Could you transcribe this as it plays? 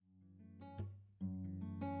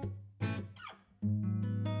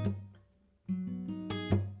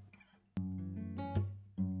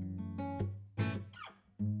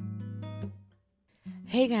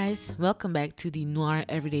Hey guys, welcome back to the Noir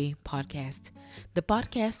Everyday Podcast, the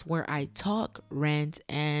podcast where I talk, rant,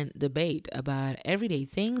 and debate about everyday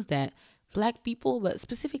things that Black people, but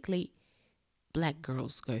specifically Black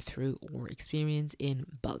girls, go through or experience in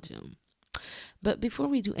Belgium. But before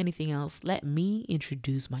we do anything else, let me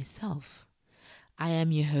introduce myself. I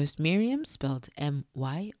am your host, Miriam, spelled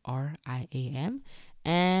Myriam,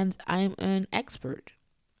 and I'm an expert.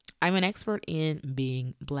 I'm an expert in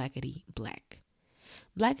being blackety black.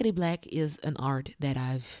 Blackety Black is an art that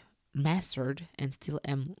I've mastered and still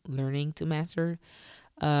am learning to master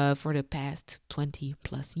for the past 20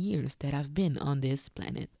 plus years that I've been on this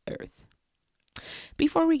planet Earth.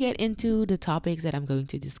 Before we get into the topics that I'm going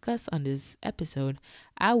to discuss on this episode,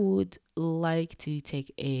 I would like to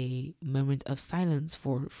take a moment of silence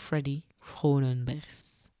for Freddy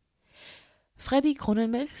Cronenbergs. Freddy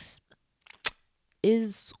Cronenbergs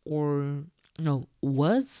is or no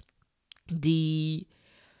was the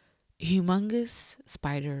humongous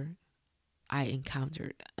spider I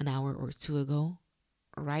encountered an hour or two ago,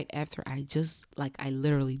 right after I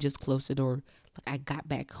literally just closed the door. Like I got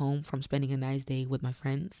back home from spending a nice day with my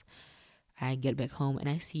friends. I get back home and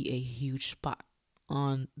I see a huge spot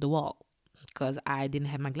on the wall because I didn't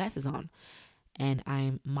have my glasses on and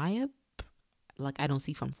I'm myope. Like I don't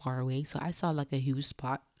see from far away. So I saw like a huge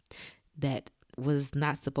spot that was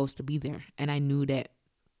not supposed to be there. And I knew that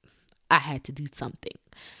I had to do something.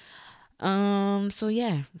 So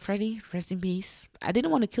yeah, Freddy, rest in peace. I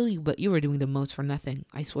didn't want to kill you, but you were doing the most for nothing.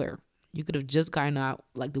 I swear. You could have just gotten out.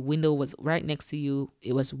 Like the window was right next to you.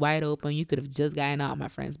 It was wide open. You could have just gotten out, my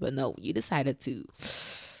friends. But no, you decided to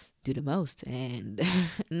do the most. And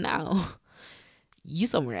now you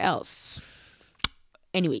somewhere else.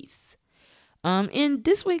 Anyways, in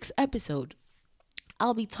this week's episode,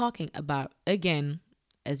 I'll be talking about, again,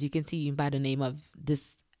 as you can see by the name of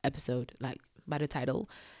this episode, like by the title,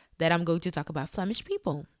 that I'm going to talk about Flemish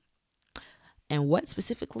people. And what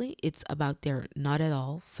specifically, it's about their not at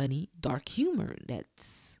all funny dark humor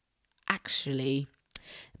that's actually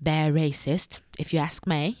bare racist, if you ask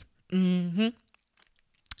me.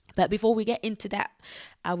 But before we get into that,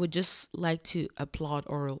 I would just like to applaud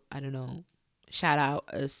or, I don't know, shout out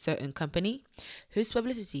a certain company whose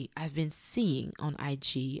publicity I've been seeing on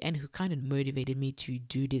IG and who kind of motivated me to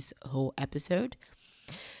do this whole episode.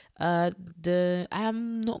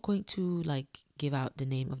 I'm not going to like give out the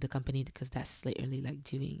name of the company because that's literally like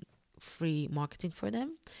doing free marketing for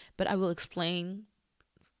them, but I will explain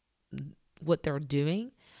what they're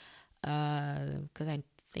doing because I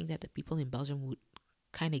think that the people in Belgium would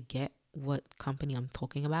kind of get what company I'm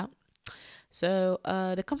talking about. So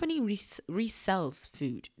the company resells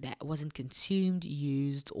food that wasn't consumed,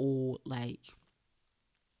 used, or like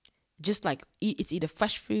just like it's either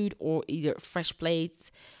fresh food or either fresh plates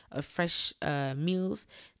or fresh meals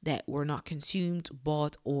that were not consumed,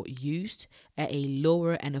 bought, or used at a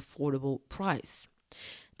lower and affordable price.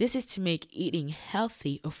 This is to make eating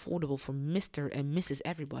healthy affordable for Mr. and Mrs.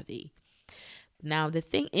 Everybody. Now the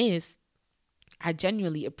thing is, I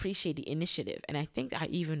genuinely appreciate the initiative, and I think I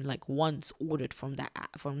even like once ordered from that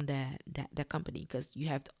company because you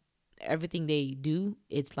have everything they do.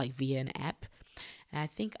 It's like via an app. And I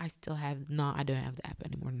think I still have no, I don't have the app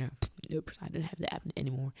anymore. Nope, I don't have the app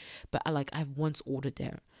anymore. But I've once ordered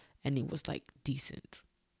there, and it was like decent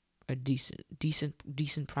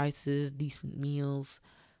prices, decent meals,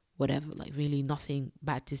 whatever. Like really nothing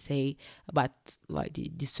bad to say about like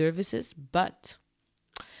the services. But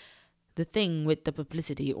the thing with the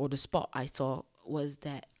publicity or the spot I saw was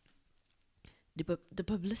that the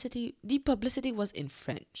publicity was in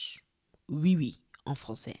French. Oui oui, en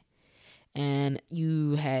français. And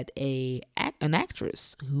you had an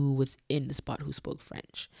actress who was in the spot who spoke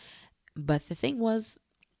French. But the thing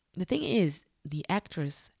is, the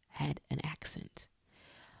actress had an accent.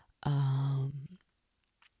 I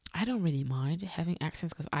don't really mind having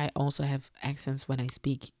accents because I also have accents when I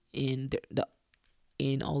speak in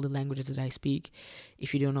in all the languages that I speak.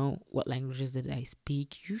 If you don't know what languages that I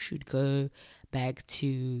speak, you should go back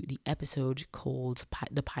to the episode called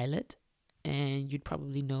The Pilot, and you'd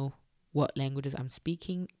probably know what languages I'm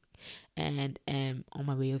speaking and am on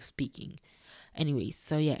my way of speaking. Anyways,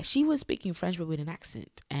 so yeah, she was speaking French but with an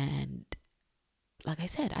accent. And like I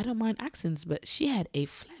said, I don't mind accents, but she had a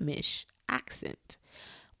Flemish accent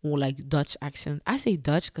or like Dutch accent. I say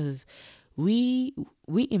Dutch because we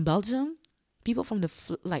in Belgium, people from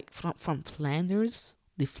from Flanders,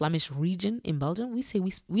 the Flemish region in Belgium,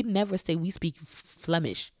 we never say we speak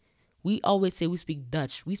Flemish. We always say we speak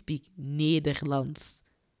Dutch. We speak Nederlands.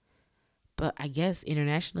 But I guess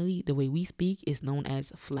internationally, the way we speak is known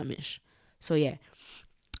as Flemish. So yeah,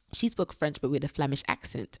 She spoke French but with a Flemish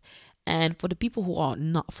accent. And for the people who are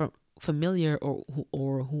not from familiar, or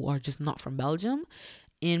who are just not from Belgium,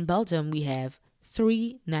 in Belgium we have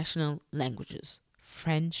three national languages: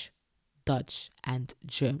 French, Dutch, and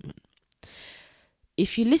German.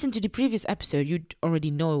 If you listen to the previous episode, you'd already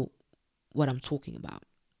know what I'm talking about.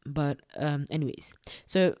 But anyways,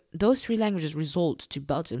 so those three languages result to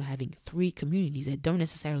Belgium having three communities that don't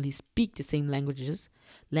necessarily speak the same languages,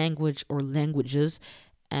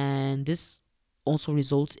 and this also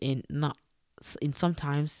results in not in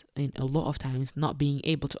sometimes in a lot of times not being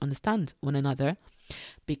able to understand one another,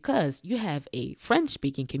 because you have a French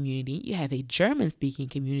speaking community, you have a German speaking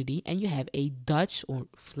community, and you have a Dutch or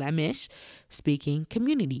Flemish speaking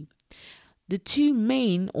community. The two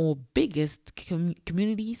main or biggest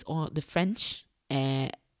communities are the French,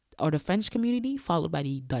 or the French community, followed by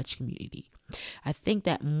the Dutch community. I think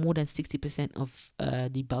that more than 60% of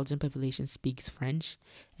the Belgian population speaks French,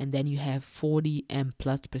 and then you have 40 and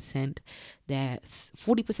plus percent, that's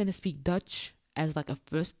 40% that speak Dutch as like the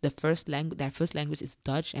first language. Their first language is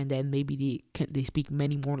Dutch, and then maybe they speak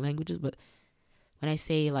many more languages. But when I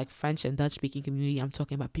say like French and Dutch speaking community, I'm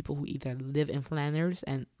talking about people who either live in Flanders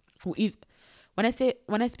and who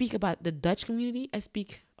when I speak about the Dutch community, I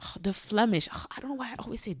speak the Flemish. I don't know why I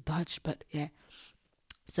always say Dutch, but yeah.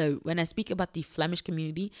 So when I speak about the Flemish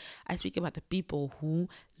community, I speak about the people who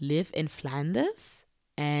live in Flanders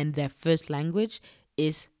and their first language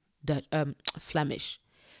is Dutch, Flemish.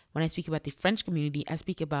 When I speak about the French community, I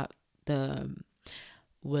speak about the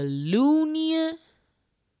Wallonia,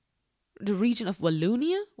 the region of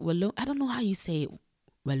Wallonia. I don't know how you say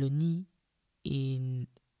Wallonie in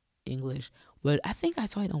English. Well, I think I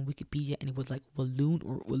saw it on Wikipedia and it was like Walloon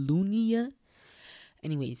or Wallonia.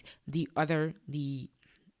 Anyways, the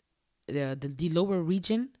lower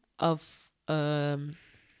region of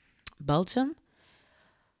Belgium,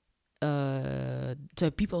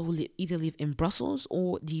 the people who either live in Brussels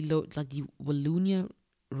or the Wallonia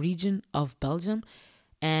region of Belgium,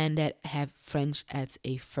 and that have French as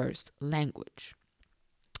a first language.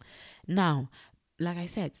 Now, like I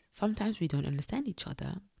said, sometimes we don't understand each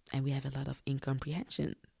other and we have a lot of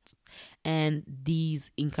incomprehensions. And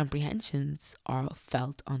these incomprehensions are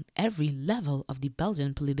felt on every level of the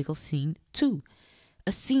Belgian political scene too.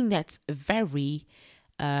 A scene that's very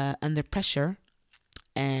under pressure,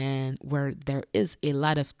 and where there is a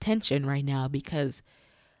lot of tension right now, because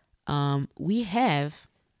we have,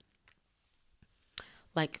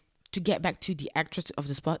 like, to get back to the actress of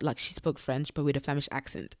the spot, like, she spoke French but with a Flemish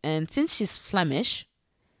accent. And since she's Flemish,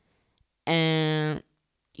 and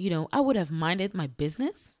I would have minded my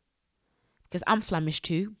business because I'm Flemish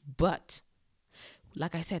too. But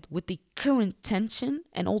like I said, with the current tension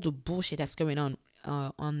and all the bullshit that's going on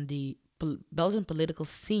the Belgian political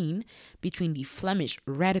scene between the Flemish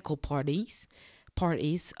radical parties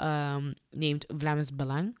named Vlaams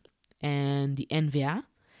Belang and the N-VA,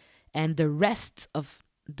 and the rest of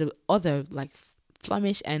the other, like,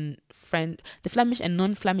 Flemish and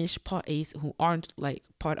non-Flemish parties who aren't like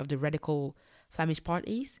part of the radical Flemish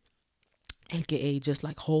parties, aka just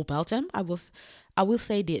like whole Belgium. I will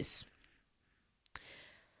say this: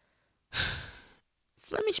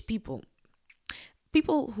 Flemish people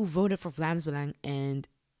who voted for Vlaams Belang and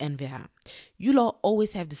N-VA, you lot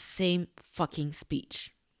always have the same fucking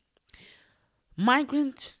speech.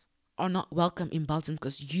 Migrants are not welcome in Belgium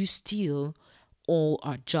because you steal all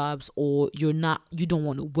our jobs, or you don't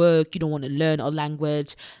want to work, you don't want to learn our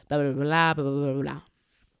language, blah blah blah blah blah blah blah.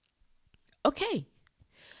 Okay,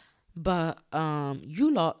 but you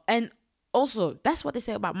lot, and also that's what they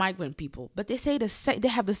say about migrant people, but they say they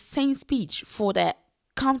have the same speech for their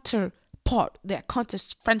counterpart, their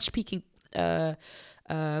French speaking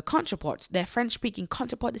counterparts, their French speaking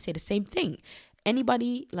counterpart. They say the same thing.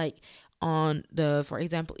 Anybody, like, on the, for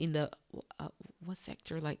example, in the what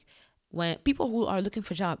sector, like, when people who are looking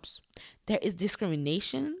for jobs, there is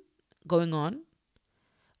discrimination going on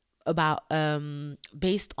about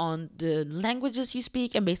based on the languages you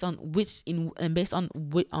speak, and based on which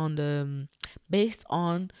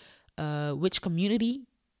which community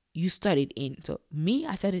you studied in. So me,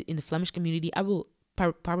 I studied in the Flemish community. I will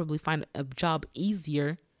probably find a job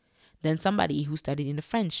easier than somebody who studied in the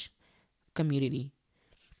French community.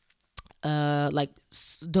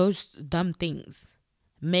 Those dumb things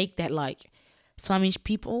make that, like, Flemish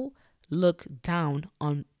people look down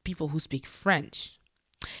on people who speak French.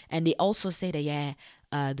 And they also say that,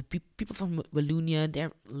 the people from Wallonia,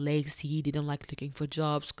 they're lazy, they don't like looking for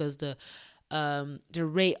jobs because the the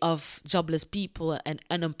rate of jobless people and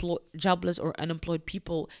jobless or unemployed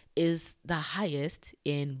people is the highest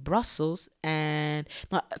in Brussels, and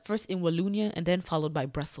not first in Wallonia and then followed by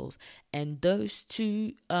Brussels. And those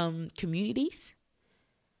two communities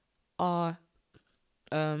are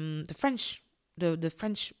the French,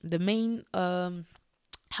 the main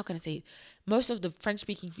how can I say it? Most of the French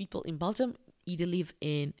speaking people in Belgium either live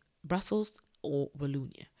in Brussels or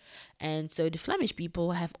Wallonia. And so the Flemish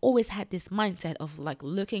people have always had this mindset of like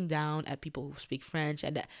looking down at people who speak French,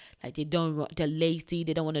 and that like they're lazy,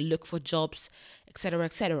 they don't want to look for jobs, etc.,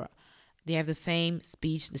 etc. They have the same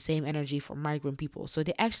speech, the same energy for migrant people. So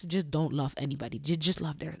they actually just don't love anybody. They just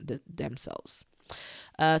love themselves.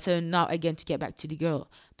 So now again, to get back to the girl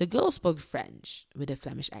spoke French with a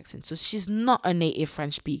Flemish accent, so she's not a native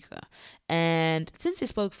French speaker. And since she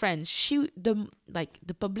spoke French, the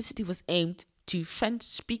publicity was aimed to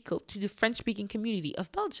the French speaking community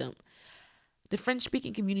of Belgium, the French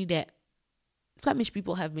speaking community that Flemish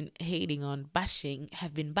people have been bashing,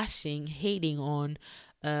 hating on,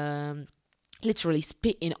 literally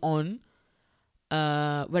spitting on,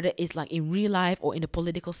 whether it's like in real life or in the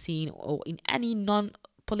political scene or in any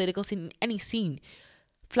non-political scene, in any scene.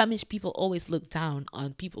 Flemish people always look down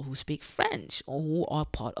on people who speak French or who are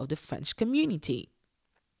part of the French community.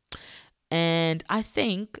 And I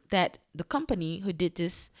think that the company who did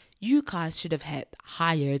this, you guys should have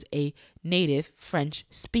hired a native French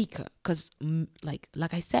speaker, because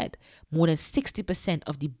like I said, more than 60%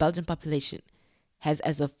 of the Belgian population has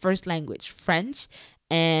as a first language French.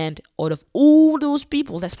 And out of all those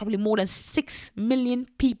people, that's probably more than 6 million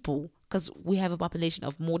people, because we have a population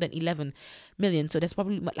of more than 11 million. So that's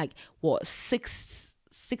probably like what,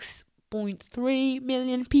 6.3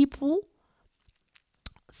 million people.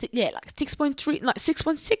 Yeah, like 6.3, like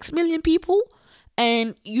 6.6 million people.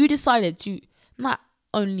 And you decided to not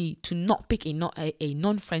pick a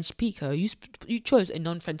non-French speaker. You chose a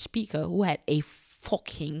non-French speaker who had a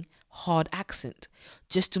fucking hard accent,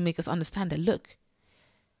 just to make us understand that, look,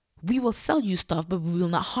 we will sell you stuff, but we will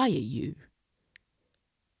not hire you.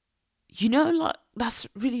 You know, like, that's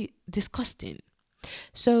really disgusting.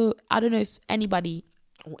 So I don't know if anybody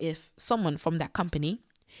or if someone from that company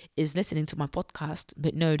is listening to my podcast,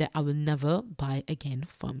 but know that I will never buy again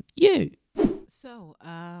from you. So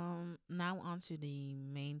now on to the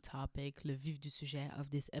main topic, le vif du sujet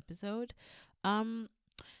of this episode. By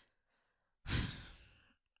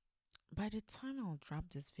the time I'll drop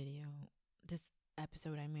this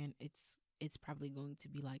episode, I mean, it's probably going to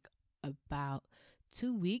be like about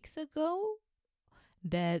 2 weeks ago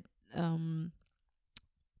that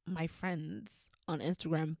my friends on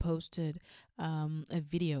Instagram posted a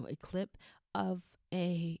clip of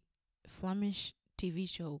a Flemish TV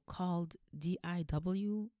show called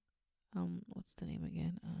DIW. What's the name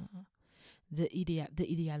again? The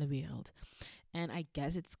Ideale Wereld. And I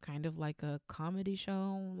guess it's kind of like a comedy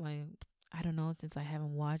show. Like, I don't know, since I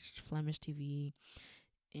haven't watched Flemish TV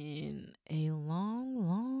in a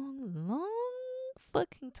long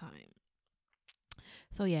fucking time.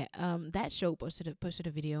 So yeah, that show posted a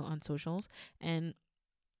video on socials, and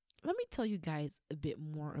let me tell you guys a bit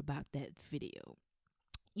more about that video.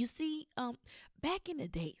 You see, back in the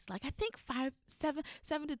days, like I think 7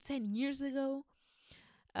 to 10 years ago,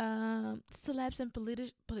 celebs and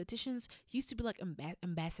politicians used to be like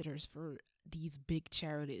ambassadors for these big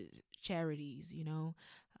charities, you know,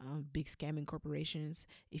 big scamming corporations,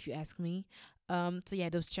 if you ask me. So yeah,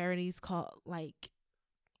 those charities called like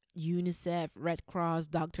UNICEF, Red Cross,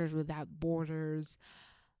 Doctors Without Borders.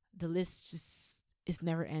 The list just is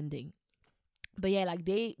never ending. But yeah, like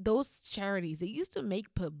those charities, they used to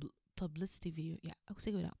make publicity video. Yeah, hoe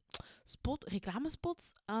zeg je dat?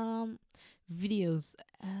 Reclamespots, videos.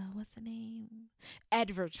 What's the name?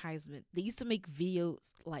 Advertisement. They used to make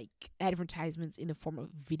videos, like advertisements in the form of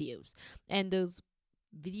videos, and those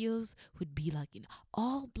videos would be like in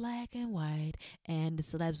all black and white, and the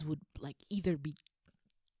celebs would like either be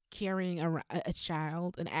carrying a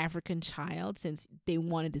child, an African child, since they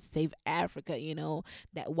wanted to save Africa, you know,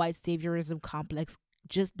 that white saviorism complex,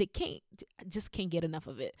 they can't get enough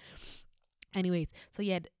of it. Anyways, so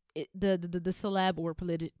yeah, the celeb or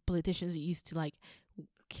politicians used to like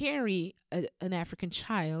carry an African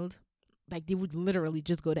child. Like they would literally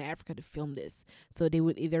just go to Africa to film this. So they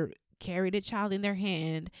would either carry the child in their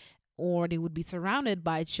hand, or they would be surrounded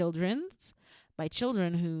by children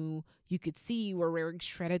who you could see were wearing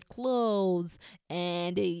shredded clothes,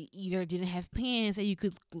 and they either didn't have pants, and you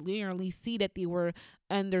could clearly see that they were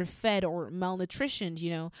underfed or malnutritioned, you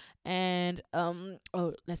know. And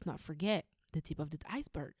let's not forget the tip of the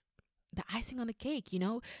iceberg, the icing on the cake, you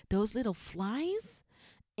know, those little flies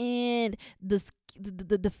and the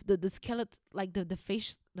skeleton, like the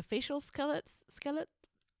facial skeleton,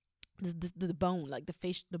 the bone, like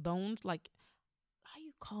the bones, like how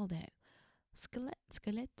you call that, skeleton.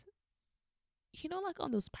 Like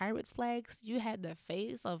on those pirate flags, you had the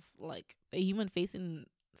face of like a human face in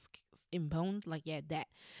bones, like yeah, that.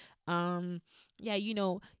 Yeah,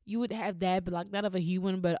 you would have that, but like not of a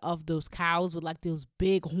human, but of those cows with like those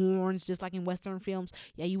big horns, just like in Western films.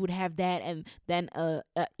 Yeah, you would have that, and then a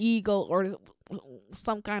eagle or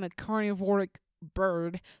some kind of carnivoric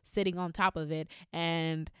bird sitting on top of it,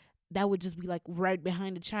 and that would just be like right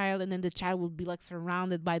behind the child, and then the child would be like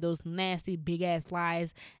surrounded by those nasty big ass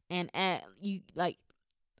flies, and you like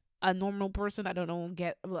a normal person, I don't know,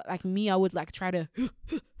 get like me, I would like try to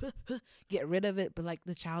get rid of it, but like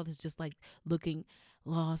the child is just like looking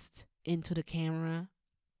lost into the camera,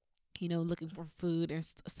 looking for food and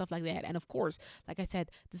stuff like that. And of course, like I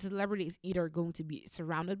said, the celebrity is either going to be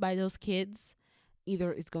surrounded by those kids,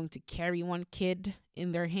 either it's going to carry one kid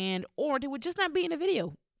in their hand, or they would just not be in the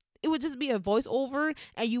video. It would just be a voiceover,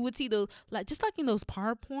 and you would see the like just like in those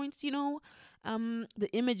PowerPoints, the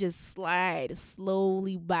images slide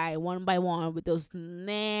slowly by one with those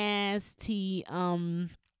nasty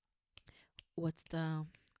what's the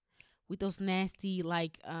with those nasty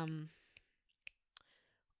like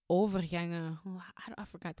overgangen. I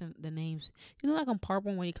forgot the names. Like on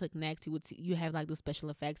PowerPoint when you click next, you would see you have like those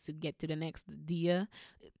special effects to get to the next dia.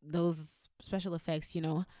 Those special effects.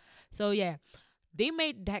 So yeah, they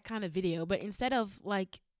made that kind of video, but instead of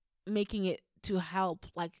like making it to help,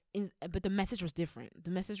 but the message was different.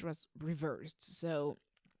 The message was reversed. So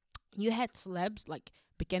you had celebs like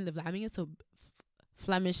bekende Vlamingen, so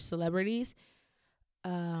Flemish celebrities,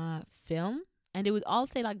 film, and they would all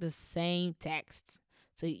say like the same text.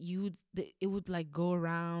 So it would like go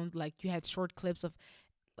around, like you had short clips of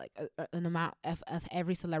like an amount of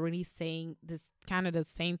every celebrity saying this kind of the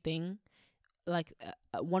same thing, like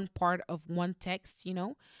one part of one text,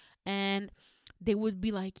 and they would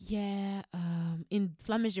be like, yeah, in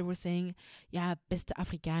Flemish they were saying, ja, beste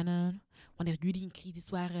Afrikanen, wanneer jullie in crisis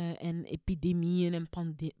waren en epidemieën en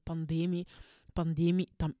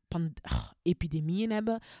epidemieën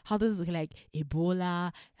hebben, hadden ze gelijk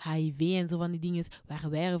ebola, HIV en zo van die dingen, waren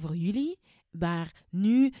wij er voor jullie. Maar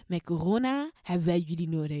nu, met corona, hebben wij jullie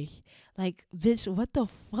nodig. Like, bitch, what the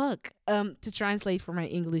fuck? To translate for my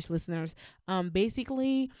English listeners,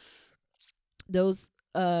 basically, those,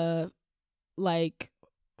 like,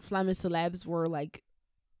 Flemish celebs were, like,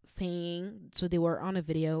 saying, so they were on a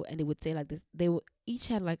video, and they would say like this, each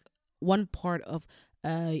had, like, one part of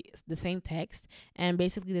the same text, and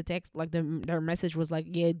basically the text, like, their message was like,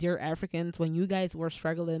 yeah, dear Africans, when you guys were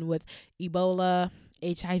struggling with Ebola,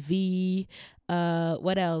 HIV,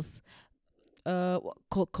 what else?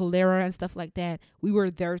 Cholera and stuff like that. We were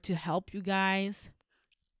there to help you guys.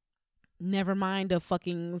 Never mind the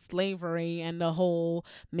fucking slavery and the whole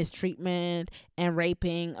mistreatment and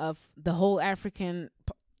raping of the whole African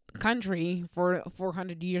country for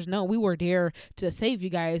 400 years. No, we were there to save you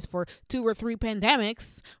guys for 2 or 3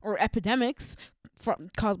 pandemics or epidemics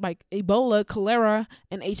caused by Ebola, cholera,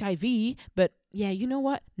 and HIV. But yeah, you know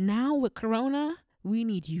what? Now with Corona, we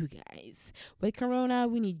need you guys. With Corona,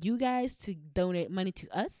 we need you guys to donate money to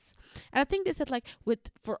us. And I think they said like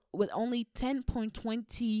with only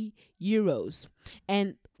 10.20 euros.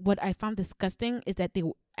 And what I found disgusting is that they,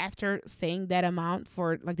 after saying that amount,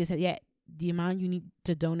 for like they said, yeah, the amount you need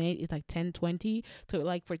to donate is like 10.20. So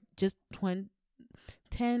like for just 10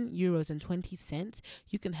 euros and 20 cents,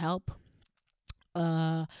 you can help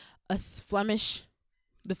us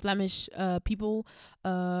the Flemish people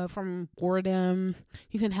from boredom.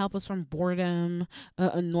 You can help us from boredom,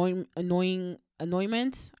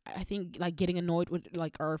 annoyment. I think like getting annoyed with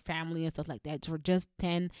like our family and stuff like that for just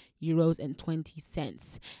 10 euros and 20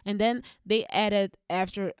 cents. And then they added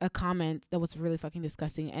after a comment that was really fucking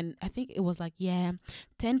disgusting, and I think it was like, yeah,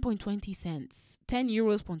 10.20 cents, 10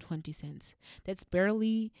 euros point 20 cents. That's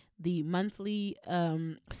barely the monthly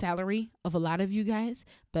salary of a lot of you guys,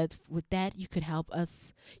 but with that you could help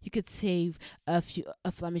us. You could save a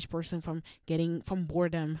Flemish person from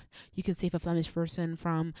boredom. You can save a Flemish person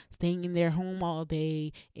from staying in their home all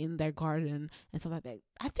day in their garden and stuff like that.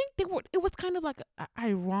 I think it was kind of like a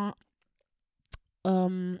ironic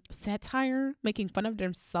satire, making fun of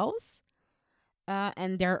themselves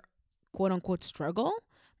and their quote unquote struggle,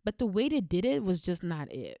 but the way they did it was just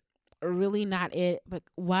not it. Really not it. But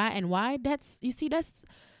why? That's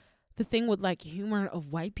the thing with like humor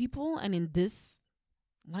of white people, and in this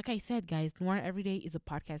Like I said, guys, Noir Everyday is a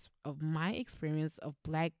podcast of my experience of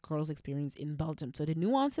black girls' experience in Belgium. So the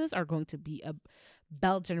nuances are going to be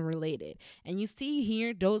Belgian related. And you see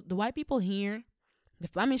here, those the white people here, the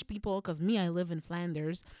Flemish people, because me, I live in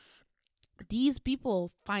Flanders. These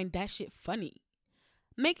people find that shit funny.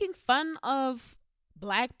 Making fun of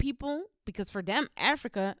black people, because for them,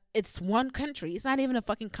 Africa, it's one country. It's not even a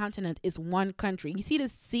fucking continent. It's one country. You see the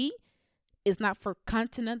C is not for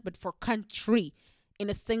continent, but for country in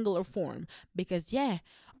a singular form. Because yeah,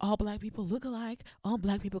 all black people look alike. All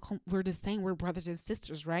black people we're the same. We're brothers and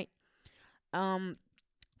sisters, right? So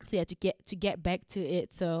yeah, to get back to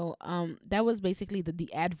it. So that was basically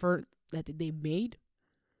the advert that they made.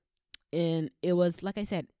 And it was, like I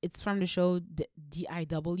said, it's from the show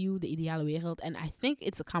DIW, The Ideale Wereld. And I think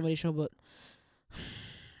it's a comedy show, but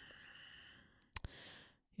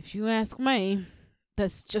if you ask me,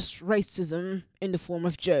 that's just racism in the form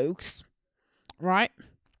of jokes, right?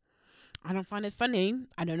 I don't find it funny.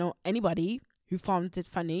 I don't know anybody who finds it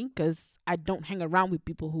funny because I don't hang around with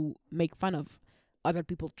people who make fun of other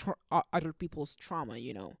people's trauma,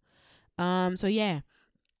 you know. So yeah,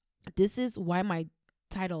 this is why my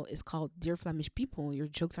title is called Dear Flemish People, Your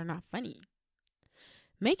Jokes Are Not Funny.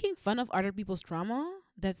 Making fun of other people's trauma,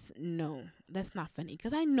 that's not funny.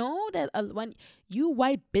 Because I know that when you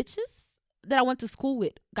white bitches that I went to school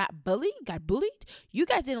with got bullied, you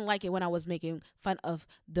guys didn't like it when I was making fun of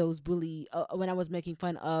those when I was making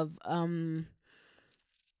fun of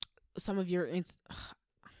some of your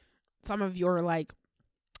like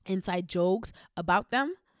inside jokes about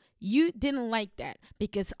them. You didn't like that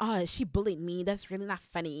because she bullied me. That's really not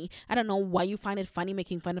funny. I don't know why you find it funny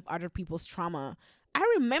making fun of other people's trauma. I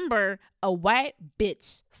remember a white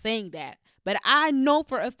bitch saying that, but I know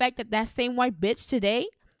for a fact that that same white bitch today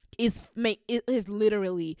is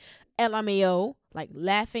literally LMAO, like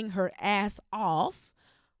laughing her ass off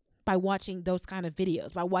by watching those kind of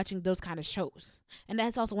videos, by watching those kind of shows. And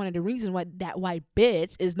that's also one of the reasons why that white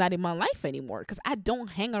bitch is not in my life anymore, because I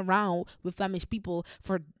don't hang around with Flemish people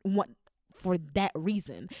for that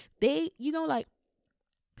reason. They, like,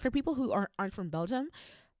 for people who aren't from Belgium,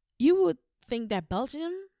 you would think that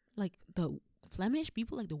Belgium, like the Flemish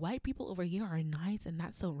people, like the white people over here, are nice and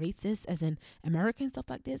not so racist as in American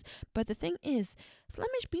stuff like this. But the thing is,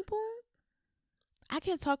 Flemish people, I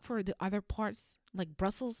can't talk for the other parts like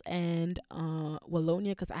Brussels and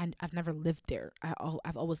Wallonia because I've never lived there.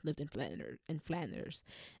 I've always lived in Flanders,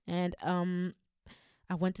 and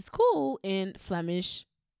I went to school in Flemish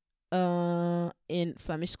schools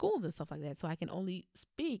and stuff like that. So I can only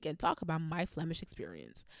speak and talk about my Flemish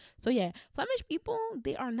experience. So yeah, Flemish people,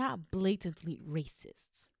 they are not blatantly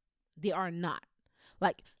racist. They are not.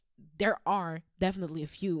 Like, there are definitely a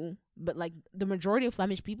few, but like the majority of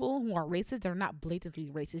Flemish people who are racist, they're not blatantly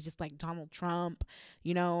racist, just like Donald Trump,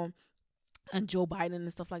 and Joe Biden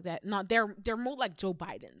and stuff like that. No, they're more like Joe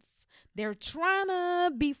Biden's. They're trying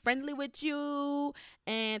to be friendly with you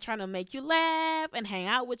and trying to make you laugh and hang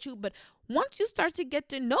out with you. But once you start to get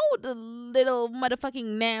to know the little motherfucking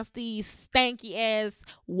nasty, stanky ass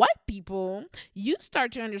white people, you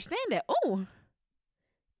start to understand that, oh,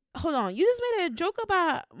 hold on, you just made a joke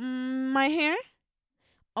about my hair?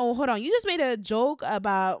 Oh, hold on, you just made a joke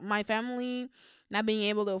about my family not being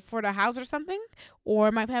able to afford a house or something?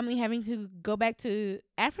 Or my family having to go back to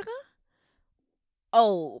Africa?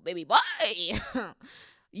 Oh, baby boy,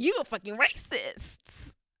 you a fucking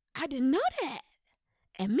racist. I didn't know that.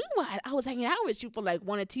 And meanwhile, I was hanging out with you for like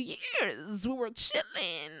 1 or 2 years. We were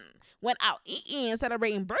chilling, went out eating,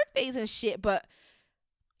 celebrating birthdays and shit, but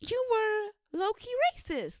you were low-key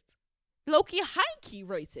racist. Low-key, high-key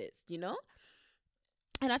racist,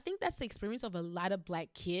 And I think that's the experience of a lot of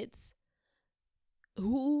black kids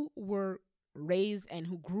who were raised and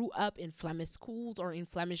who grew up in Flemish schools or in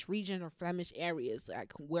Flemish region or Flemish areas,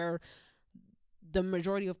 like where the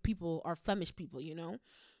majority of people are Flemish people,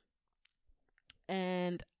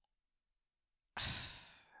 And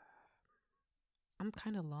I'm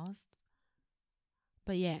kind of lost.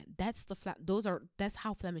 But yeah, that's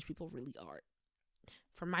how Flemish people really are.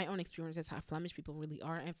 From my own experience, that's how Flemish people really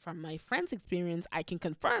are. And from my friend's experience, I can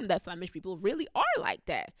confirm that Flemish people really are like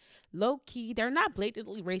that. Low key, they're not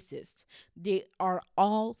blatantly racist. They are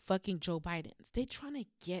all fucking Joe Bidens. They trying to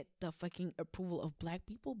get the fucking approval of black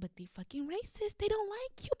people, but they fucking racist. They don't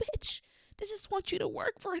like you, bitch. They just want you to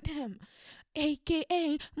work for them.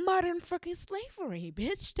 AKA modern fucking slavery,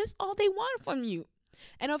 bitch. That's all they want from you.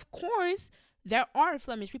 And of course, there are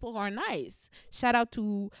Flemish people who are nice. Shout out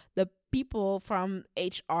to the people from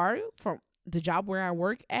HR, from the job where I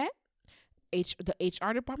work at. the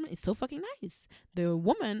HR department is so fucking nice. The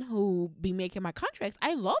woman who be making my contracts,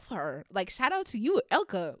 I love her. Like, shout out to you,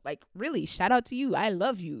 Elka. Like, really, shout out to you. I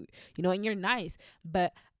love you. You know, and you're nice,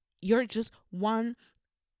 but you're just one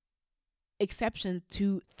exception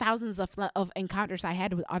to thousands of encounters I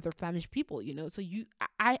had with other Flemish people. You know, so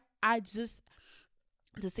I just,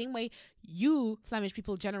 the same way you Flemish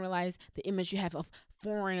people generalize the image you have of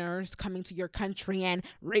foreigners coming to your country and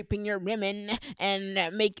raping your women and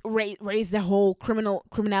raise the whole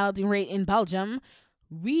criminality rate in Belgium,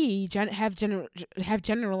 we have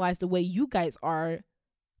generalized the way you guys are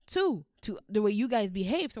too, to the way you guys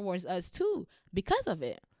behave towards us too, because of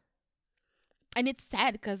it. And it's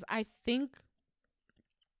sad because I think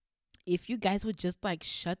if you guys would just like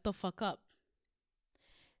shut the fuck up,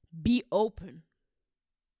 be open,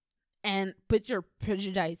 and put your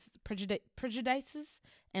prejudices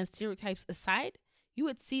and stereotypes aside, you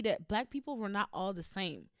would see that black people were not all the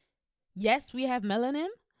same. Yes, we have melanin,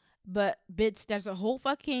 but bitch, there's a whole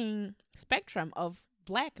fucking spectrum of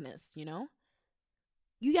blackness, you know?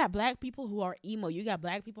 You got black people who are emo. You got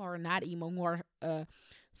black people who are not emo, who are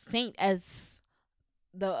saint as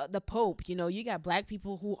the Pope, you know. You got black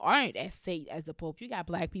people who aren't as saint as the Pope. You got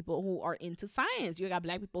black people who are into science. You got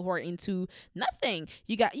black people who are into nothing.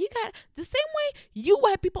 You got the same way you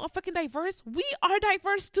white people are fucking diverse. We are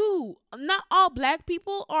diverse too. Not all black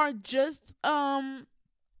people are just are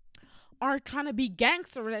trying to be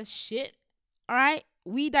gangster as shit. All right,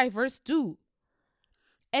 we diverse too.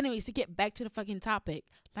 Anyways, to get back to the fucking topic,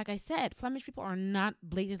 like I said, Flemish people are not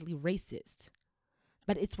blatantly racist.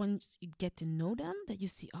 But it's when you get to know them that you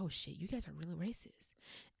see, oh shit, you guys are really racist.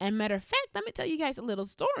 And matter of fact, let me tell you guys a little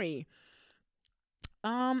story.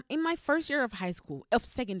 In my first year of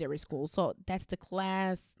secondary school, so that's the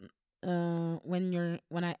class when you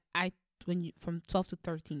from 12 to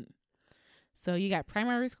 13. So you got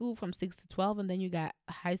primary school from 6 to 12, and then you got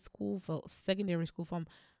high school for secondary school from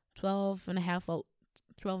 12 and a half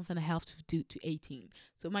to 18.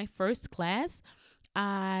 So my first class,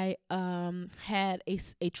 I had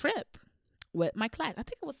a trip with my class. I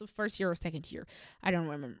think it was the first year or second year. I don't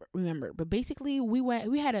remember. But basically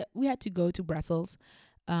we had to go to Brussels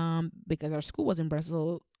because our school was in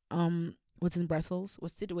Brussels,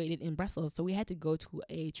 was situated in Brussels. So we had to go to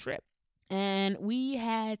a trip. And we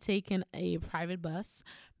had taken a private bus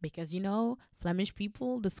because, you know, Flemish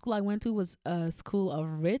people, the school I went to was a school of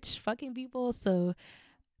rich fucking people. So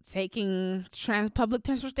taking public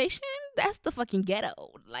transportation, that's the fucking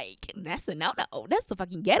ghetto. Like, that's a no-no. That's the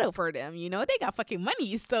fucking ghetto for them, you know? They got fucking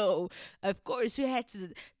money. So, of course, we had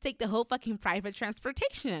to take the whole fucking private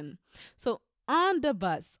transportation. So, on the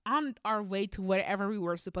bus, on our way to wherever we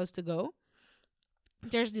were supposed to go,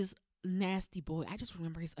 there's this nasty boy. I just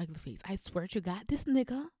remember his ugly face. I swear to God, this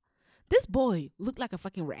boy looked like a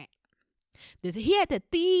fucking rat. He had the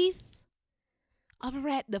teeth of a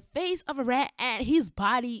rat, the face of a rat, and he was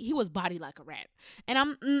bodied like a rat. And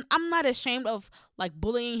I'm not ashamed of like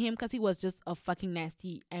bullying him because he was just a fucking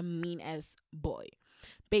nasty and mean ass boy.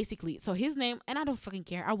 Basically, so his name, and I don't fucking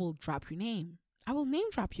care, I will drop your name. I will name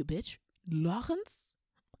drop you, bitch. Lawrence.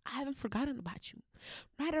 I haven't forgotten about you.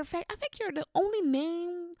 Matter of fact, I think you're the only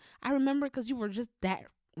name I remember because you were just that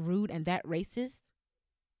rude and that racist.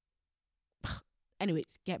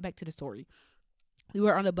 Anyways, get back to the story. We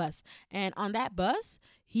were on the bus, and on that bus,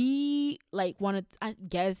 he like wanted, I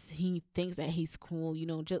guess he thinks that he's cool, you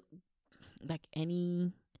know, just like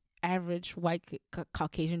any average white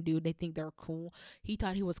Caucasian dude, they think they're cool. He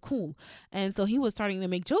thought he was cool, and so he was starting to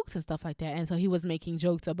make jokes and stuff like that. And so he was making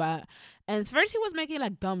jokes about, and first he was making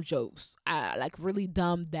like dumb jokes, like really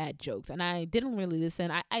dumb dad jokes, and I didn't really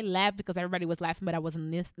listen. I laughed because everybody was laughing, but I wasn't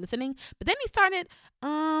listening. But then he started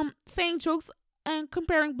saying jokes and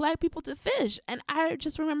comparing black people to fish, and I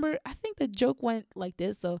just remember, I think the joke went like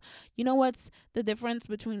this. So, you know what's the difference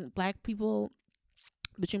between black people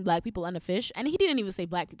and a fish? And he didn't even say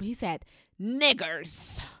black people, he said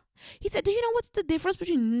niggers. He said, do you know what's the difference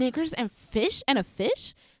between niggers and fish and a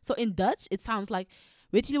fish? So in Dutch it sounds like,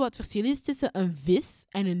 weet jullie wat verschil is tussen een vis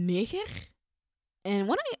en een nigger? And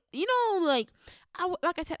when like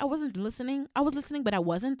I said, I wasn't listening. I was listening, but I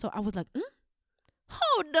wasn't. So I was like,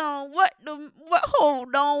 hold on,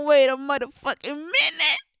 hold on, wait a motherfucking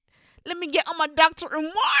minute. Let me get on my Dr.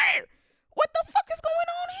 Umar. What the fuck is going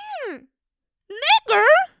on here? Nigger?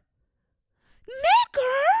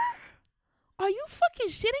 Are you fucking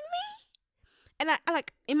shitting me? And I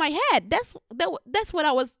like, in my head, that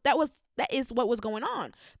is what was going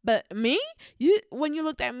on. But me, when you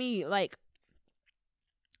looked at me like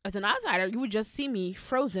as an outsider, you would just see me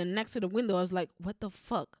frozen next to the window. I was like, what the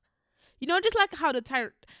fuck? You know, just like how the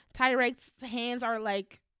T-Rex hands are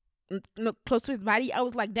like close to his body. I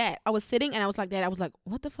was like that. I was sitting and I was like that. I was like,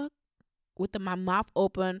 what the fuck? With my mouth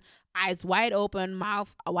open, eyes wide open,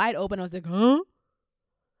 mouth wide open. I was like, huh?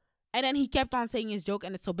 And then he kept on saying his joke,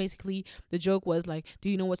 and so basically the joke was like, do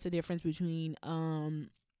you know what's the difference between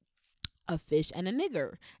a fish and a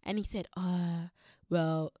nigger? And he said,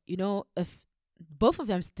 well, if both of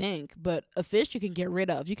them stink, but a fish you can get rid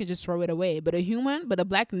of, you can just throw it away. But a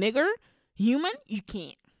black nigger human, you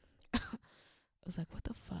can't. I was like, what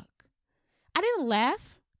the fuck? I didn't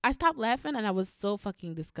laugh. I stopped laughing, and I was so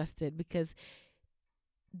fucking disgusted because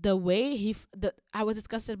the way I was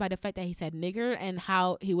disgusted by the fact that he said nigger and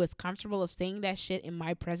how he was comfortable of saying that shit in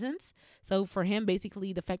my presence. So for him,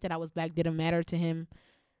 basically, the fact that I was black didn't matter to him.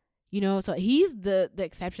 So he's the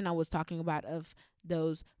exception I was talking about of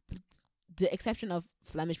those, the exception of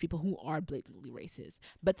Flemish people who are blatantly racist.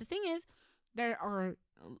 But the thing is, there are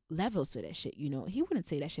levels to that shit. He wouldn't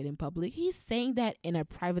say that shit in public. He's saying that in a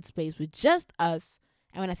private space with just us.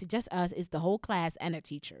 And when I say just us, it's the whole class and a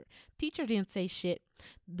teacher. Teacher didn't say shit.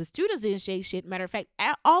 The students didn't say shit. Matter of fact,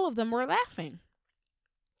 all of them were laughing.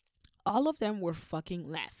 All of them were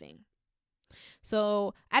fucking laughing.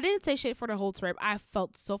 So I didn't say shit for the whole trip. I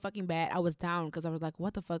felt so fucking bad. I was down because I was like,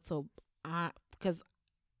 what the fuck? So, because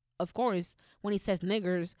of course, when he says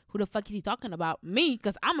niggers, who the fuck is he talking about? Me,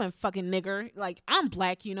 because I'm a fucking nigger. Like, I'm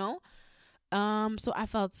black, So I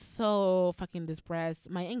felt so fucking depressed.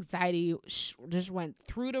 My anxiety just went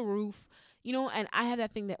through the roof, and I have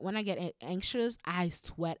that thing that when I get anxious, I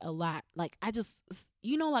sweat a lot. Like, I just,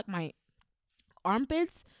 like my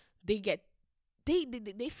armpits, they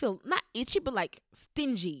feel not itchy, but like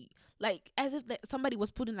stingy, like as if somebody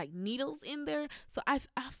was putting like needles in there. So I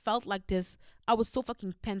felt like this. I was so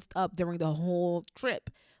fucking tensed up during the whole trip.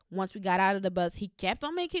 Once we got out of the bus, he kept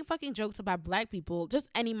on making fucking jokes about black people, just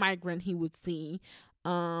any migrant he would see.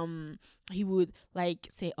 He would like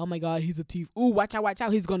say, oh my god, he's a thief. Ooh, watch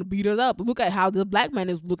out, he's gonna beat us up. Look at how the black man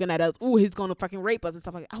is looking at us. Ooh, he's gonna fucking rape us and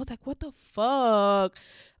stuff like that. I was like, what the fuck?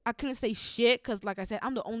 I couldn't say shit because, like I said,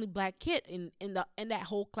 I'm the only black kid in that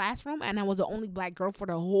whole classroom, and I was the only black girl for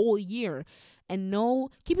the whole year. And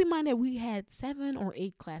keep in mind that we had 7 or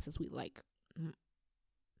 8 classes with like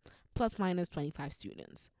plus minus 25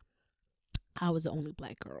 students. I was the only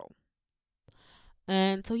black girl.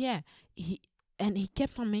 And so yeah, he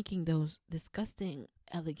kept on making those disgusting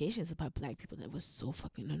allegations about black people that was so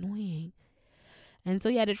fucking annoying. And so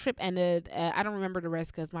yeah, the trip ended. I don't remember the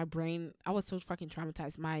rest because my brain, I was so fucking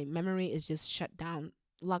traumatized. My memory is just shut down,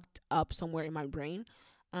 locked up somewhere in my brain.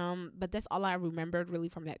 But that's all I remembered really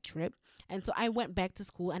from that trip. And so I went back to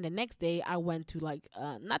school, and the next day I went to like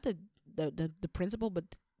not the principal, but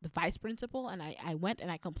the vice principal, and I went and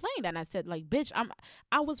I complained, and I said like, bitch,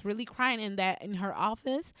 I was really crying in her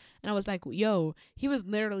office, and I was like, yo, he was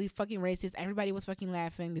literally fucking racist. Everybody was fucking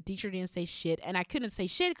laughing. The teacher didn't say shit, and I couldn't say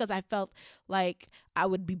shit because I felt like I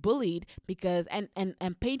would be bullied because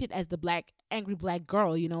and painted as the angry black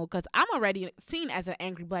girl, because I'm already seen as an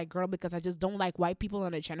angry black girl because I just don't like white people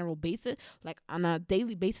on a general basis. Like on a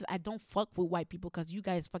daily basis, I don't fuck with white people because you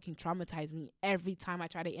guys fucking traumatize me every time I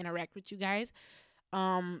try to interact with you guys.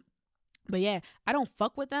 But yeah, I don't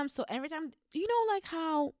fuck with them. So every time, like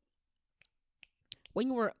how when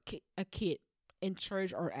you were a kid in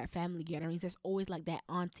church or at family gatherings, there's always like that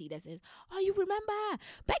auntie that says, oh, you remember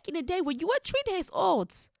back in the day when you were 3 days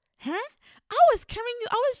old? Huh? I was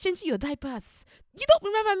changing your diapers. You don't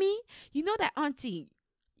remember me? That auntie,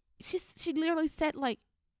 she literally said like,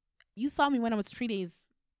 you saw me when I was 3 days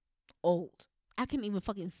old. I couldn't even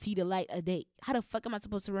fucking see the light a day. How the fuck am I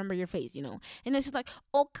supposed to remember your face, And then she's like,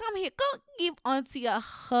 oh, come here. Go give auntie a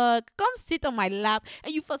hug. Come sit on my lap.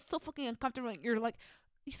 And you felt so fucking uncomfortable. And you're like,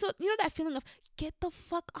 so that feeling of, get the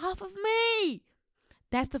fuck off of me.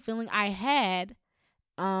 That's the feeling I had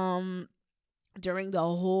during the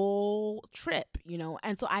whole trip,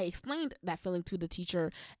 And so I explained that feeling to the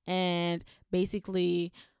teacher, and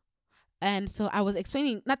basically... And so I was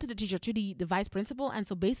explaining, not to the teacher, to the vice principal. And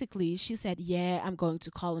so basically she said, yeah, I'm going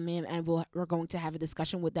to call him in, and we're going to have a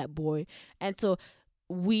discussion with that boy. And so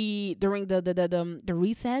during the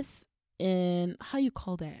recess in, how you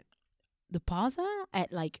call that? The pausa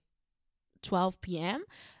at like 12 p.m.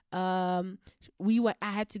 I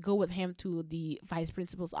had to go with him to the vice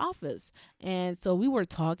principal's office, and so we were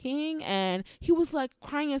talking, and he was like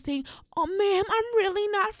crying and saying, oh ma'am, I'm really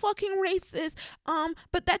not fucking racist,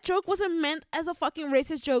 but that joke wasn't meant as a fucking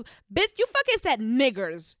racist joke. Bitch, you fucking said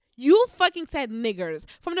niggers. You fucking said niggers.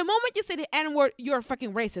 From the moment you say the N-word, you're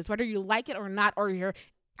fucking racist, whether you like it or not, or your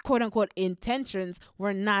quote unquote intentions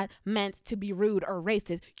were not meant to be rude or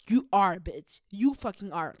racist. You are, bitch. You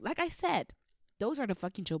fucking are. Like I said, those are the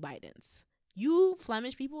fucking Joe Bidens. You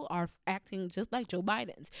Flemish people are acting just like Joe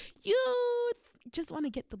Biden's. You just want to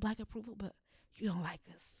get the black approval, but you don't like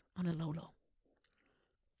us on the low low.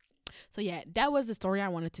 So yeah, that was the story I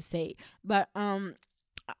wanted to say. But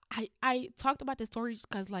I talked about the story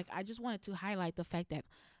because like I just wanted to highlight the fact that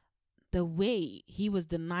the way he was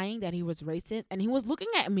denying that he was racist, and he was looking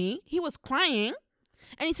at me, he was crying,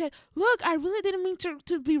 and he said, "Look, I really didn't mean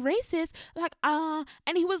to be racist." Like,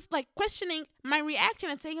 and he was like questioning my reaction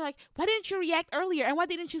and saying like, "Why didn't you react earlier? And why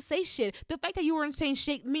didn't you say shit?" The fact that you weren't saying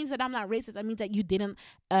shit means that I'm not racist. That means that you didn't,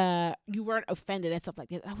 you weren't offended and stuff like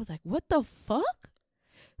that. I was like, "What the fuck?"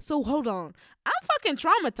 So hold on, I'm fucking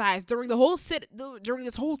traumatized during the whole during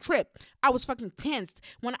this whole trip. I was fucking tensed.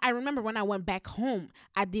 When I remember when I went back home,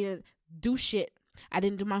 I didn't do shit. I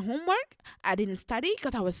didn't do my homework. I didn't study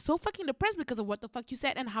because I was so fucking depressed because of what the fuck you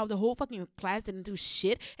said and how the whole fucking class didn't do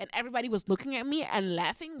shit and everybody was looking at me and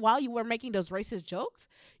laughing while you were making those racist jokes.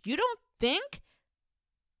 You don't think?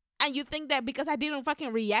 And you think that because I didn't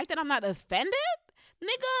fucking react that I'm not offended?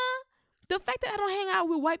 Nigga, the fact that I don't hang out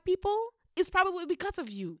with white people is probably because of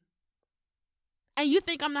you. And you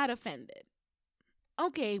think I'm not offended.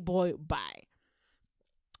 Okay, boy, bye.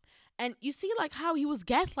 And you see like how he was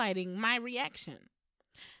gaslighting my reaction.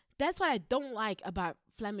 That's what I don't like about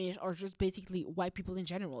Flemish or just basically white people in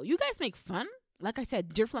general. You guys make fun. Like I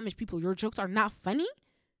said, dear Flemish people, your jokes are not funny.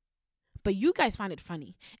 But you guys find it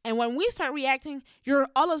funny. And when we start reacting, you're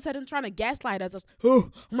all of a sudden trying to gaslight us.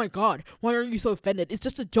 Oh my God, why are you so offended? It's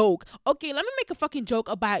just a joke. Okay, let me make a fucking joke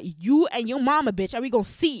about you and your mama, bitch. And we gonna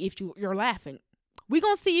see if you're laughing. We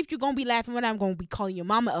gonna see if you're gonna be laughing when I'm gonna be calling your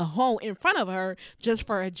mama a hoe in front of her just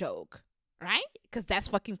for a joke. Right? Because that's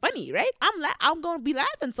fucking funny, right? I'm gonna be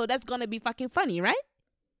laughing, so that's gonna be fucking funny, right?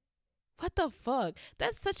 What the fuck?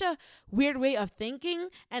 That's such a weird way of thinking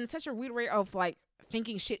and such a weird way of like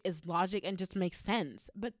thinking shit is logic and just makes sense.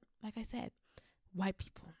 But like I said, white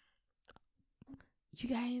people, you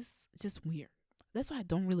guys just weird. That's why I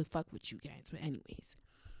don't really fuck with you guys. But anyways,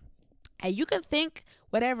 and you can think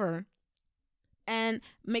whatever and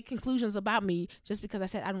make conclusions about me just because I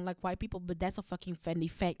said I don't like white people, but that's a fucking funny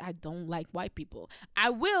fact. I don't like white people. I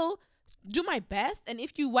will do my best, and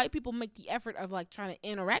if you white people make the effort of like trying to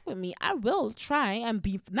interact with me, I will try and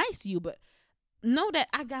be nice to you, but know that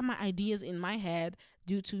I got my ideas in my head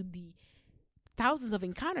due to the thousands of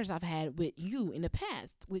encounters I've had with you in the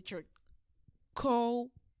past, with your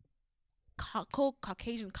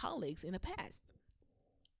Caucasian colleagues in the past.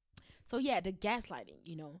 So yeah, the gaslighting,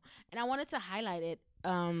 and I wanted to highlight it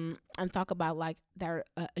and talk about like there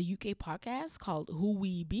a UK podcast called Who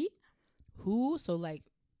We Be, so like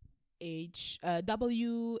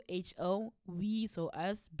WHO, we, so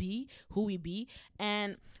us, be, Who We Be.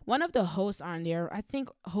 And one of the hosts on there, I think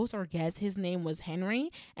host or guest, his name was Henry,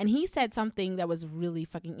 and he said something that was really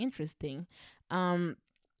fucking interesting.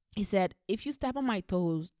 He said, if you step on my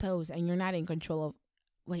toes and you're not in control of,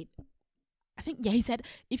 he said,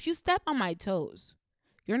 if you step on my toes,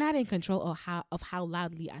 you're not in control of how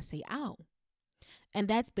loudly I say ow. And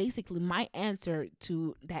that's basically my answer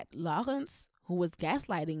to that Lawrence, who was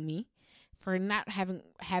gaslighting me for not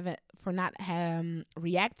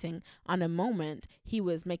reacting on the moment he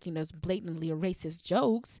was making those blatantly racist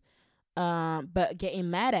jokes, but getting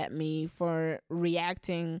mad at me for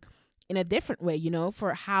reacting in a different way,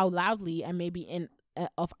 for how loudly and maybe in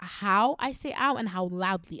of how I say ow and how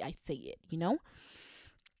loudly I say it,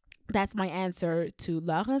 That's my answer to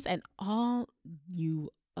Lawrence and all you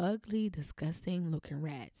ugly, disgusting looking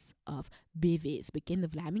rats of BV's bekende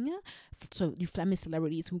Vlamingen, so you Flemish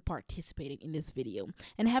celebrities who participated in this video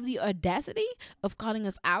and have the audacity of calling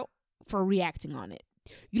us out for reacting on it.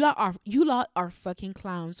 You lot are fucking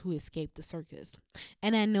clowns who escaped the circus.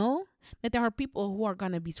 And I know that there are people who are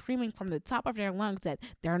gonna be screaming from the top of their lungs that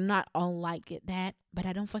they're not all like that, but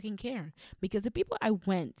I don't fucking care because the people I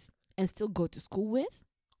went and still go to school with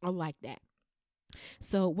are like that.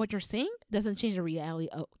 So what you're saying doesn't change the reality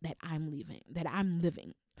of that I'm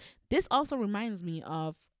living. This also reminds me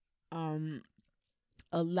of a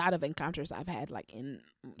lot of encounters I've had like in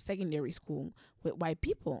secondary school with white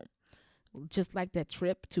people. Just like that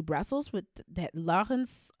trip to Brussels with that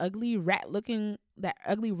Lawrence, ugly rat looking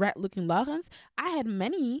Lawrence. I had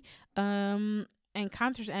many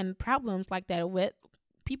encounters and problems like that with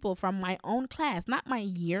people from my own class, not my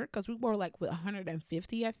year, because we were like with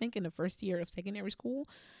 150, I think, in the first year of secondary school.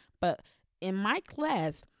 But in my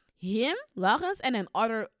class, him, Lawrence, and an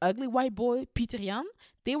other ugly white boy, Peter Jan,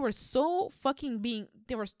 they were so fucking they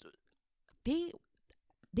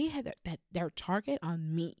had their target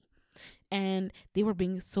on me. and they were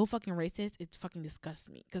being so fucking racist. It fucking disgusts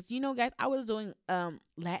me, because guys, I was doing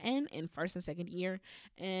Latin in first and second year,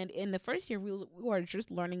 and in the first year we were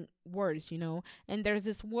just learning words, and there's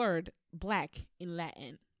this word black in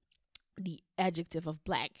Latin, the adjective of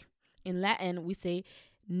black. In Latin we say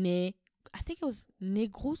ne I think it was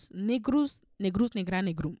negra,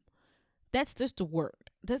 negrum. That's just the word.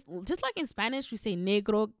 Just like in Spanish we say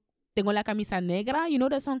negro, tengo la camisa negra. You know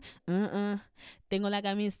that song? Tengo la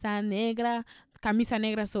camisa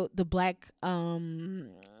negra. So the black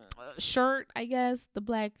shirt, I guess. The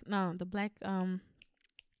black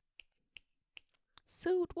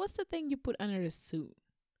suit. What's the thing you put under the suit?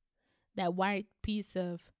 That white piece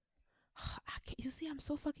of. You see, I'm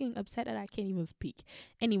so fucking upset that I can't even speak.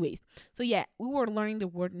 Anyways, so yeah, we were learning the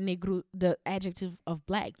word negro, the adjective of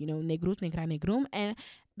black, negrus, negra, negrum. And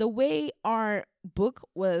the way our book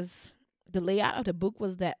was, the layout of the book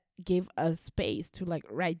was that gave us space to like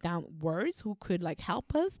write down words who could like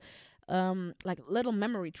help us, like little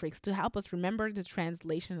memory tricks to help us remember the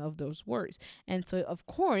translation of those words. And so, of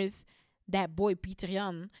course, that boy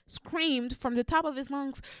Peterian screamed from the top of his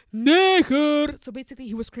lungs, nigger. So basically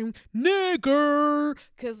he was screaming nigger,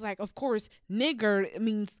 because like, of course, nigger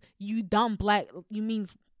means you dumb black, you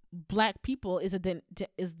means black people is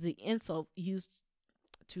the insult used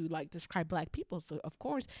to like describe black people. So of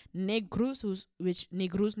course negrus, which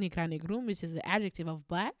negrus, negra, negrum, which is the adjective of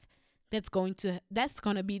black, that's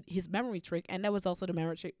gonna be his memory trick. And that was also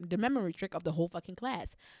the memory trick of the whole fucking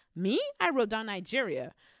class. Me, I wrote down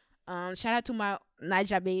Nigeria. Shout out to my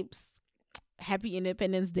Niger babes. Happy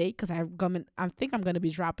Independence Day, because I think I'm gonna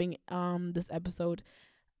be dropping this episode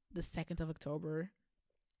the 2nd of October.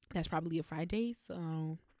 That's probably a Friday.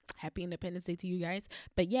 So happy Independence Day to you guys.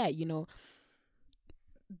 But yeah,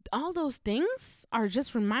 all those things are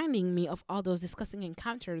just reminding me of all those disgusting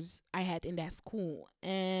encounters I had in that school.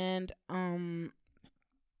 And I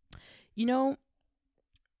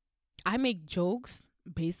make jokes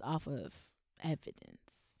based off of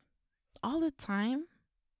evidence all the time.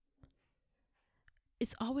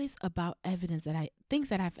 It's always about evidence things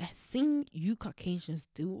that I've seen you Caucasians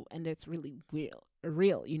do, and that's really real,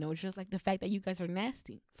 just like the fact that you guys are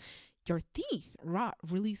nasty. Your teeth rot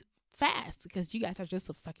really fast because you guys are just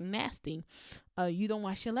so fucking nasty. You don't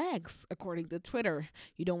wash your legs according to Twitter.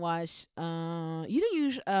 You don't wash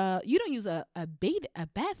you don't use a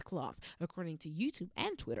bath cloth according to YouTube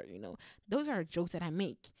and Twitter. Those are jokes that I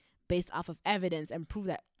make based off of evidence and prove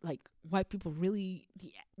that like white people really,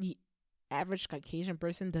 the average Caucasian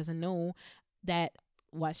person doesn't know that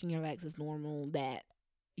washing your legs is normal, that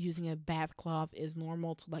using a bath cloth is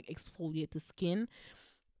normal to like exfoliate the skin.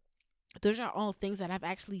 Those are all things that I've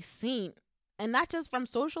actually seen, and not just from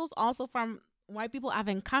socials, also from white people I've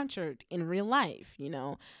encountered in real life.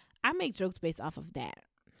 I make jokes based off of that.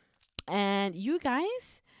 And you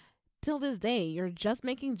guys, till this day, you're just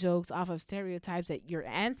making jokes off of stereotypes that your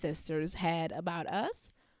ancestors had about us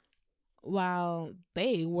while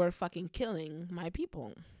they were fucking killing my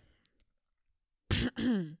people.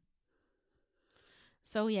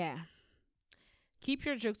 So yeah, keep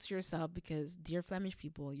your jokes to yourself, because dear Flemish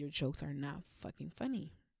people, your jokes are not fucking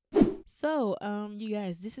funny. So you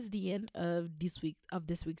guys, this is the end of this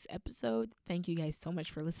week's episode. Thank you guys so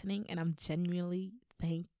much for listening, and I'm genuinely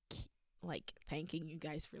thanking you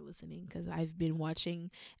guys for listening, because I've been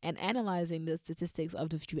watching and analyzing the statistics of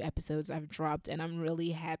the few episodes I've dropped, and I'm really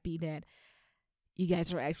happy that you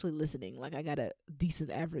guys are actually listening. Like, I got a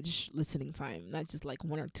decent average listening time, not just like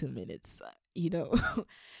 1 or 2 minutes,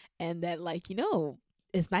 and that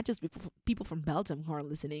it's not just people from Belgium who are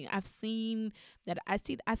listening. I saw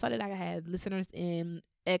that I had listeners in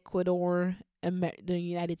Ecuador, the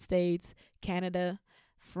United States, Canada,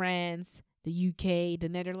 France, the UK, the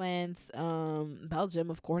Netherlands, Belgium,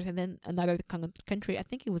 of course, and then another country. I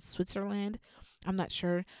think it was Switzerland. I'm not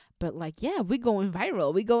sure. But we going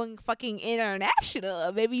viral. We going fucking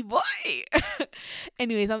international, baby boy.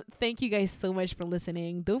 Anyways, thank you guys so much for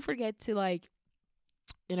listening. Don't forget to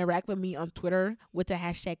interact with me on Twitter with the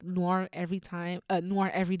hashtag Noir every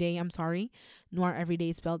day. I'm sorry. Noir every day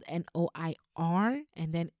is spelled NOIR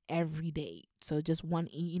and then every day. So just one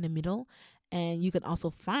E in the middle. And you can also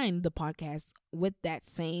find the podcast with that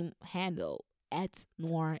same handle at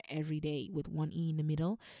Noir every day with one E in the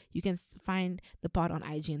middle. You can find the pod on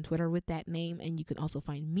IG and Twitter with that name. And you can also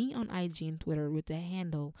find me on IG and Twitter with the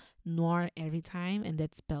handle Noir every time. And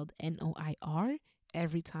that's spelled NOIR.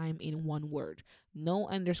 Every time in one word. No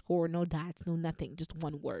underscore, no dots, no nothing. Just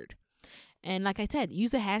one word. And like I said,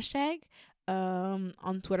 use a hashtag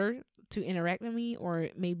on Twitter to interact with me, or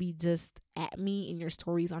maybe just at me in your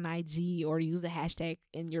stories on IG, or use a hashtag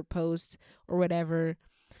in your post or whatever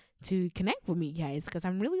to connect with me, guys, because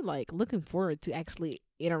I'm really like looking forward to actually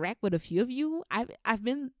interact with a few of you. I've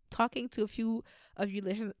been talking to a few of you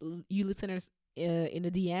listeners in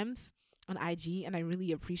the DMs on IG, and I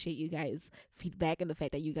really appreciate you guys' feedback and the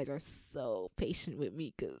fact that you guys are so patient with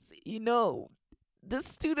me, because this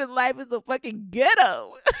student life is the fucking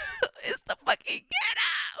ghetto. It's the fucking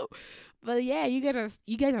ghetto. But yeah, you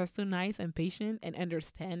guys are so nice and patient and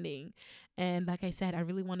understanding. And like I said, I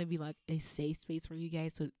really want to be like a safe space for you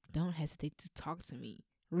guys, so don't hesitate to talk to me.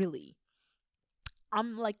 Really.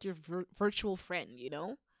 I'm like your virtual friend,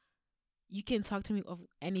 You can talk to me of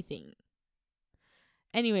anything.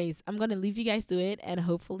 Anyways, I'm going to leave you guys to it, and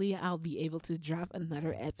hopefully I'll be able to drop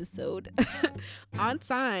another episode on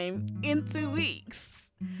time in 2 weeks.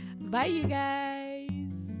 Bye, you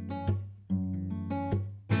guys.